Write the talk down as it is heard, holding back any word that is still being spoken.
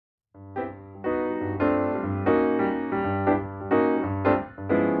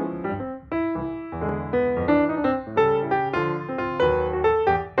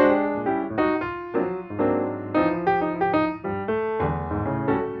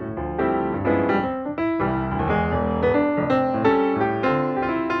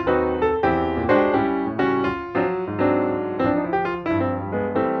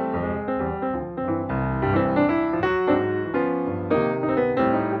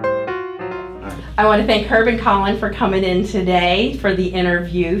I want to thank Herb and Collin for coming in today for the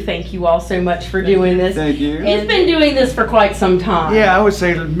interview. Thank you all so much for doing this. Thank you. It's been doing this for quite some time. Yeah, I would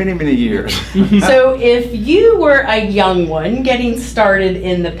say many, many years. So if you were a young one getting started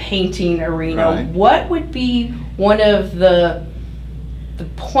in the painting arena, Right. what would be one of the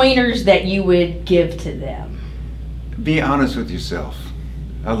pointers that you would give to them? Be honest with yourself.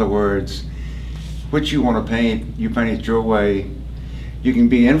 In other words, what you want to paint, you paint it your way. You can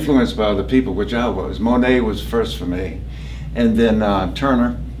be influenced by other people, which I was. Monet was first for me. And then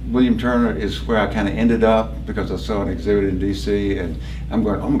Turner, William Turner is where I kind of ended up because I saw an exhibit in DC and I'm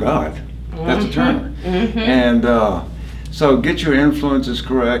going, oh my God, that's a Turner. And so get your influences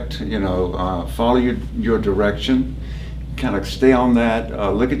correct, you know, follow your direction, kind of stay on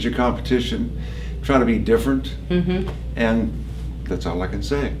that, look at your competition, try to be different, and that's all I can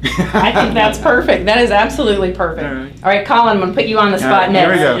say. I think that's perfect. That is absolutely perfect. All right, Collin, I'm going to put you on the spot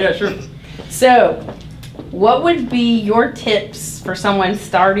next. Here we go. Yeah, sure. So, what would be your tips for someone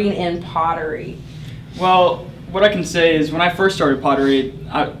starting in pottery? Well, what I can say is when I first started pottery,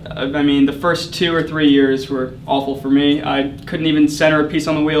 I mean, the first 2 or 3 years were awful for me. I couldn't even center a piece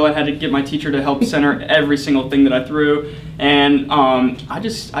on the wheel. I had to get my teacher to help center every single thing that I threw. And I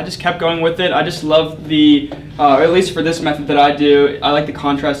just kept going with it. I just love the, at least for this method that I do, I like the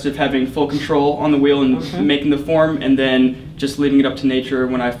contrast of having full control on the wheel and making the form, and then just leaving it up to nature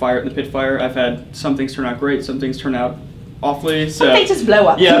when I fire it in the pit fire. I've had some things turn out great, some things turn out awfully. So Some things just blow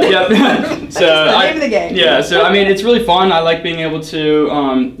up. Yeah. That's the name of the game. Yeah, so I mean, it's really fun. I like being able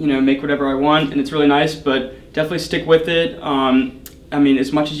to, you know, make whatever I want, and it's really nice. But definitely stick with it. I mean,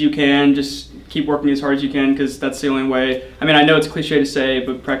 as much as you can, just keep working as hard as you can, because that's the only way. I mean, I know it's cliche to say,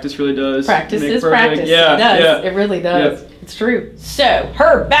 but practice really does. Practice make is perfect. practice. Yeah, it does. yeah. It really does. Yep. It's true. So,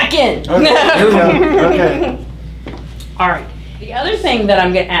 Herb, back in. Okay, here we go. Okay. All right. The other thing that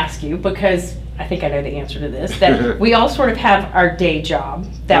I'm going to ask you, because I think I know the answer to this, that we all sort of have our day job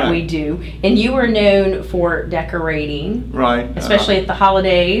that we do, and you are known for decorating, Right. especially at the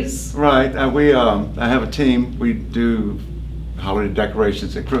holidays. Right. I have a team. We do holiday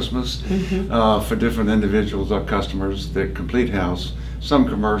decorations at Christmas for different individuals, our customers, that complete house, some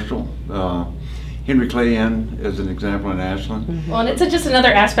commercial. Henry Clay Inn is an example in Ashland. Well, and it's just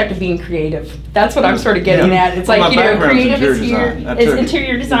another aspect of being creative. That's what I'm sort of getting at. It's Well, like, my you know, background's creative is interior here. design. I It's took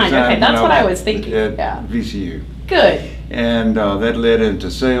interior design. design Okay, that's when what I was thinking. At Yeah. VCU. Good. And that led into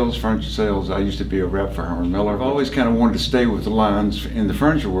sales, furniture sales. I used to be a rep for Herman Miller. I've always kind of wanted to stay with the lines in the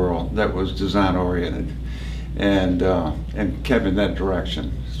furniture world that was design oriented, and kept in that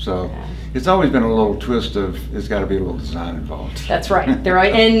direction. So it's always been a little twist of, it's got to be a little design involved. That's right. There are,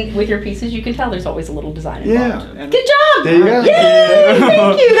 and with your pieces, you can tell there's always a little design involved. Yeah. Good job. There you go. Yay!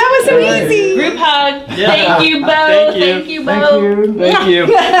 Thank you. That was so Right. easy. Group hug. Yeah. Thank you both. Thank you. Thank you both. Thank you.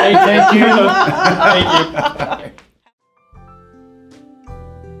 Thank you. Thank you. Thank you.